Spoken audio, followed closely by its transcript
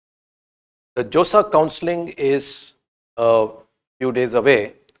The JOSAA Counselling is a few days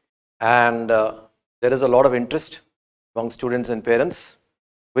away, and there is a lot of interest among students and parents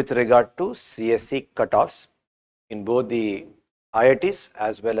with regard to CSE cutoffs in both the IITs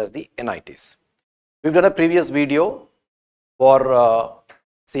as well as the NITs. We've done a previous video for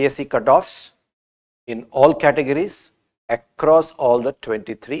CSE cutoffs in all categories across all the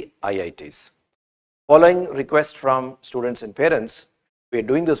 23 IITs. Following request from students and parents, we are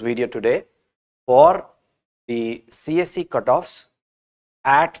doing this video today for the CSE cutoffs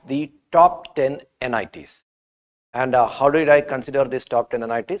at the top 10 NITs. And how did I consider these top 10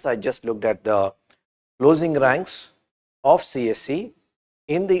 NITs? I just looked at the closing ranks of CSE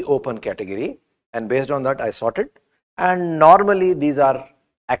in the open category, and based on that I sorted, and normally these are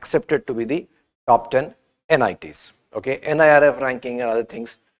accepted to be the top 10 NITs. Okay, NIRF ranking and other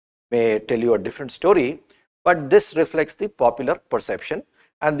things may tell you a different story, but this reflects the popular perception,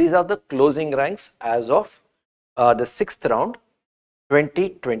 and these are the closing ranks as of the 6th round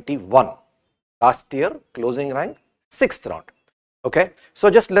 2021. Last year closing rank 6th round. Okay,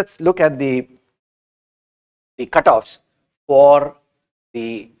 so just let's look at the cutoffs for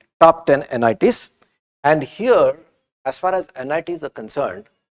the top 10 NITs, and here as far as NITs are concerned,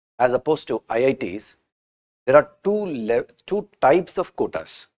 as opposed to IITs, there are two types of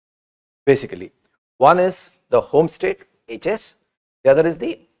quotas basically. One is the home state HS, the other is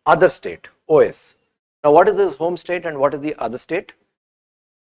the other state OS. Now what is this home state and what is the other state?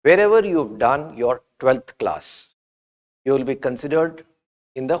 Wherever you've done your 12th class, you will be considered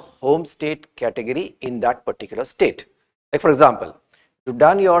in the home state category in that particular state. Like for example, you've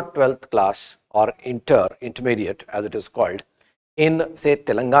done your 12th class or intermediate as it is called in say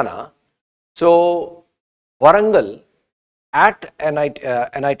Telangana. So Warangal, at NIT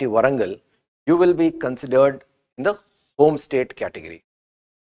Warangal, you will be considered in the home state category.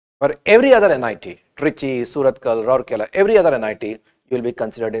 For every other NIT, Trichy, Surathkal, Rourkela, every other NIT, you will be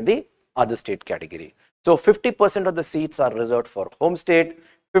considered in the other state category. So 50% of the seats are reserved for home state,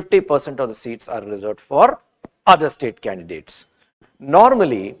 50% of the seats are reserved for other state candidates.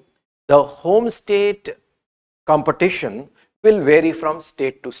 Normally, the home state competition will vary from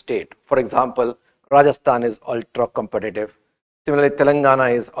state to state. For example, Rajasthan is ultra competitive. Similarly,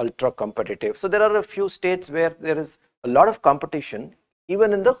 Telangana is ultra competitive. So there are a few states where there is a lot of competition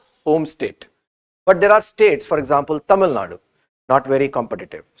even in the home state. But there are states, for example, Tamil Nadu, not very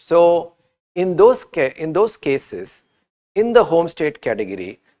competitive. So in those cases, in the home state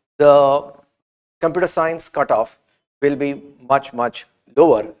category, the computer science cutoff will be much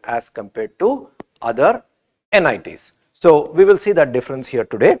lower as compared to other NITs. So we will see that difference here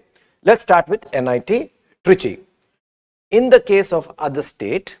today. Let's start with NIT Trichy. In the case of other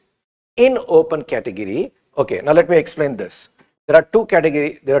state, in open category, okay, now let me explain this. There are two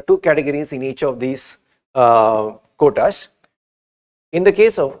categories in each of these quotas. In the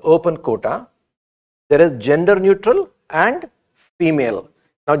case of open quota, there is gender neutral and female.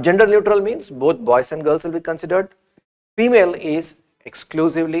 Now gender neutral means both boys and girls will be considered. Female is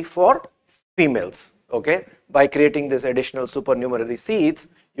exclusively for females. Okay, by creating this additional supernumerary seats,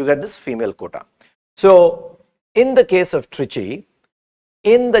 you get this female quota. So in the case of Trichy,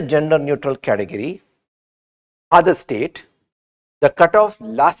 in the gender neutral category, other state, the cutoff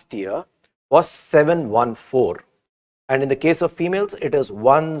last year was 714, and in the case of females it is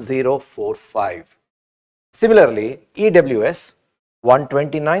 1045. Similarly, EWS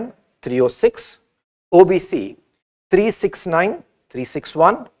 129 306, OBC 369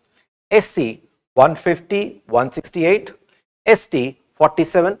 361, SC 150 168, ST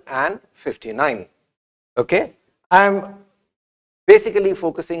 47 and 59. Okay, I am basically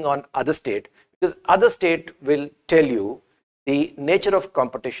focusing on other state because other state will tell you the nature of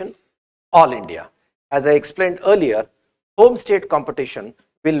competition all India. As I explained earlier, home state competition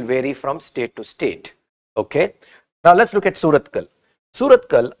will vary from state to state. Okay, now let's look at Surathkal.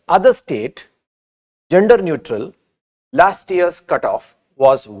 Surathkal, other state, gender neutral, last year's cutoff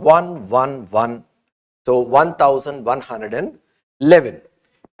was 111, so 1111,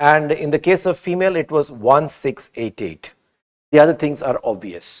 and in the case of female it was 1688. The other things are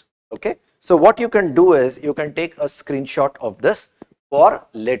obvious. Okay, so what you can do is you can take a screenshot of this for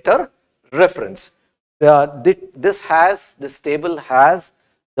later reference. This table has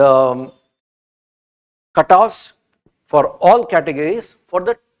the cutoffs for all categories for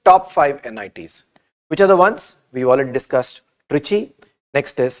the top 5 NITs. Which are the ones? We already discussed Trichy,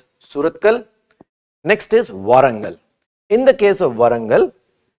 next is Surathkal, next is Warangal. In the case of Warangal,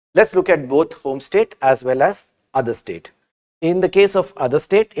 let's look at both home state as well as other state. In the case of other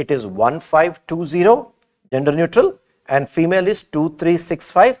state, it is 1520 gender neutral and female is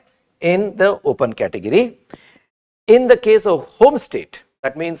 2365 in the open category. In the case of home state,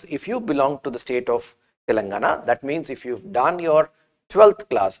 that means if you belong to the state of Telangana, that means if you've done your 12th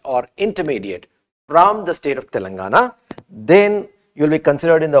class or intermediate from the state of Telangana, then you will be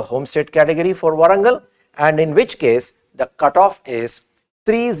considered in the home state category for Warangal, and in which case the cutoff is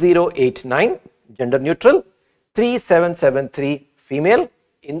 3089 gender neutral, 3773 female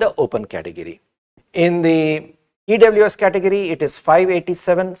in the open category. In the EWS category, it is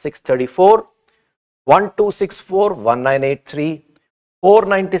 587 634, 1264 1983,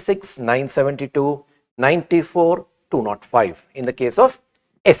 496 972, 94 205 in the case of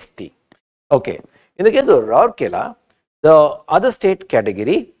ST. Okay. In the case of Rourkela, the other state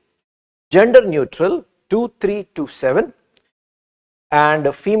category, gender neutral 2327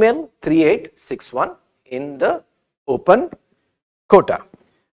 and female 3861 in the open quota.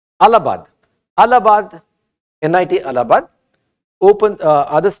 Allahabad, NIT Allahabad, open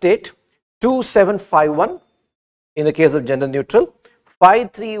other state 2751 in the case of gender neutral,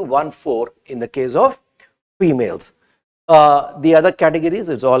 5314 in the case of females. The other categories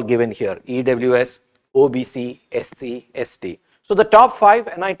is all given here: EWS, OBC, SC, ST. So the top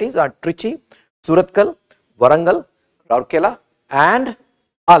 5 NITs are Trichy, Surathkal, Warangal, Rourkela and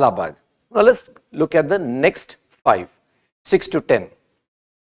Allahabad. Now let's look at the next 5, 6 to 10.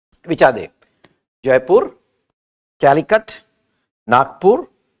 Which are they? Jaipur, Calicut, Nagpur,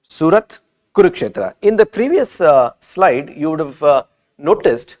 Surat, Kurukshetra. In the previous slide, you would have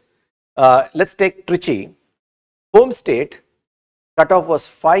noticed, let's take Trichy. Home state cutoff was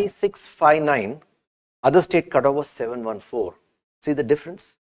 5659, other state cutoff was 714. See the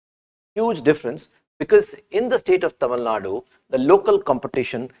difference? Huge difference, because in the state of Tamil Nadu, the local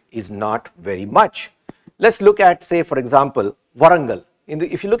competition is not very much. Let's look at, say, for example, Warangal.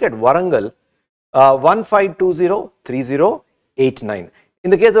 If you look at Warangal, 1520 3089. In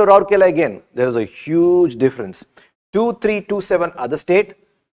the case of Rourkela, again, there is a huge difference. 2327 other state,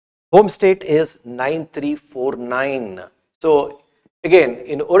 home state is 9349. So again,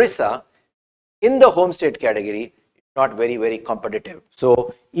 in Orissa, in the home state category, it's not very competitive.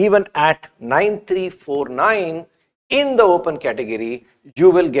 So even at 9349 in the open category, you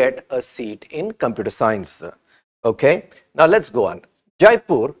will get a seat in computer science. Okay. Now let's go on.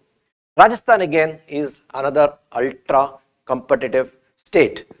 Jaipur, Rajasthan again is another ultra competitive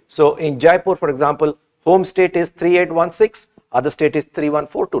state. So in Jaipur, for example, home state is 3816, other state is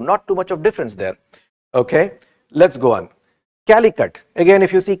 3142, not too much of difference there. Okay, let's go on. Calicut, again,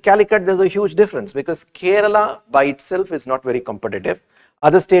 if you see Calicut, there's a huge difference because Kerala by itself is not very competitive.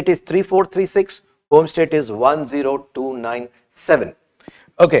 Other state is 3436, home state is 10297.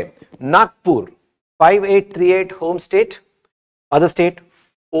 Okay, Nagpur, 5838 home state, other state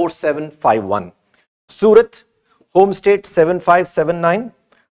 4751. Surat, home state 7579,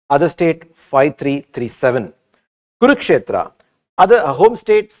 other state 5337. Kurukshetra, home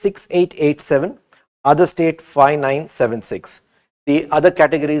state 6887, other state 5976. The other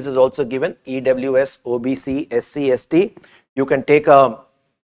categories is also given: EWS, OBC, SC, ST. You can take a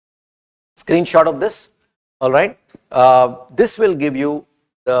screenshot of this. All right. This will give you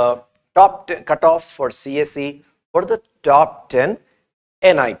the top 10 cutoffs for CSE for the top 10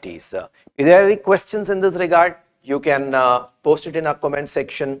 NITs. If there are any questions in this regard, you can post it in our comment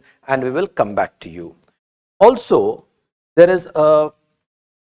section and we will come back to you. Also, there is a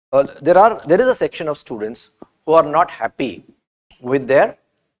section of students who are not happy with their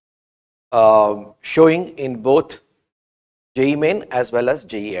showing in both JEE Main as well as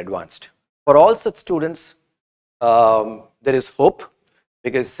JEE Advanced. For all such students, there is hope,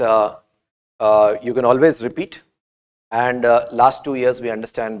 because you can always repeat. And last 2 years, we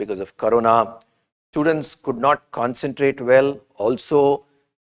understand, because of Corona, students could not concentrate well. Also,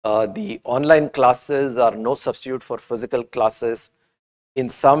 the online classes are no substitute for physical classes. In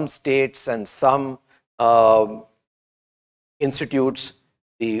some states and some institutes,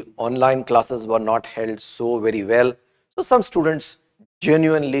 the online classes were not held so very well. So some students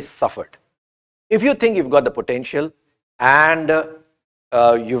genuinely suffered. If you think you've got the potential and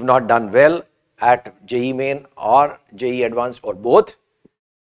you've not done well at JEE Main or JEE Advanced or both,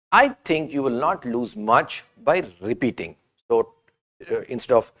 I think you will not lose much by repeating. So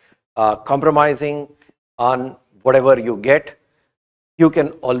instead of compromising on whatever you get, you can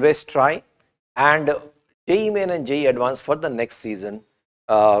always try. And JEE Main and JEE Advanced for the next season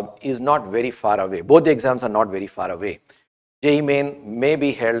is not very far away. Both the exams are not very far away. JEE Main may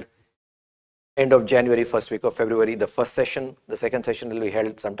be held end of January, first week of February, the first session. The second session will be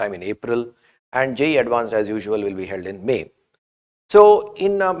held sometime in April, and JEE Advanced as usual will be held in May. So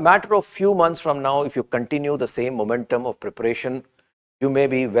in a matter of few months from now, if you continue the same momentum of preparation, you may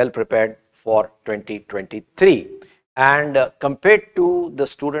be well prepared for 2023. And compared to the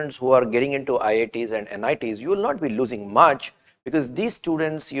students who are getting into IITs and NITs, you will not be losing much, because these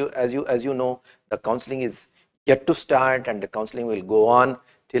students, as you know, the counseling is yet to start, and the counseling will go on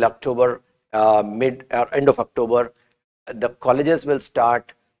till October, end of October. The colleges will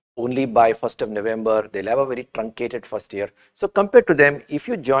start only by 1st of November. They'll have a very truncated first year. So compared to them, if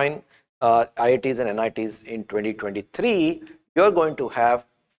you join IITs and NITs in 2023, you're going to have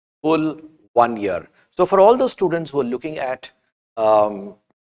full 1 year. So for all those students who are looking at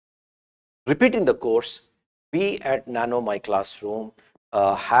repeating the course, we at NANO myClassroom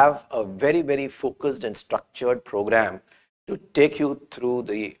have a very focused and structured program to take you through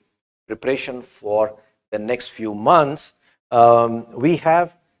the preparation for the next few months. We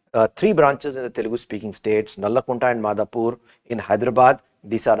have 3 branches in the Telugu speaking states, Nallakunta and Madhapur. In Hyderabad,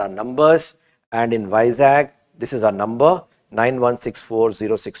 these are our numbers, and in Vizag, this is our number,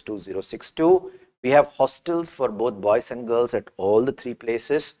 9164062062. We have hostels for both boys and girls at all the 3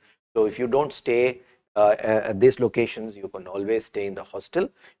 places. So if you don't stay at these locations, you can always stay in the hostel.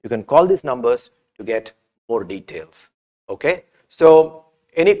 You can call these numbers to get more details. Okay. So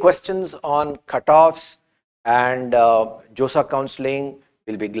any questions on cutoffs and JOSAA counseling,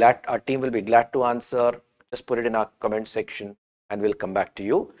 our team will be glad to answer. Just put it in our comment section and we'll come back to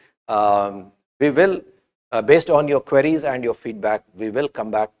you. We will, based on your queries and your feedback, we will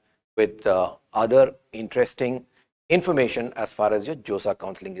come back with other interesting information as far as your JOSAA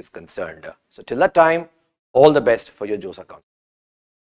counseling is concerned. So till that time, all the best for your JOSAA counseling.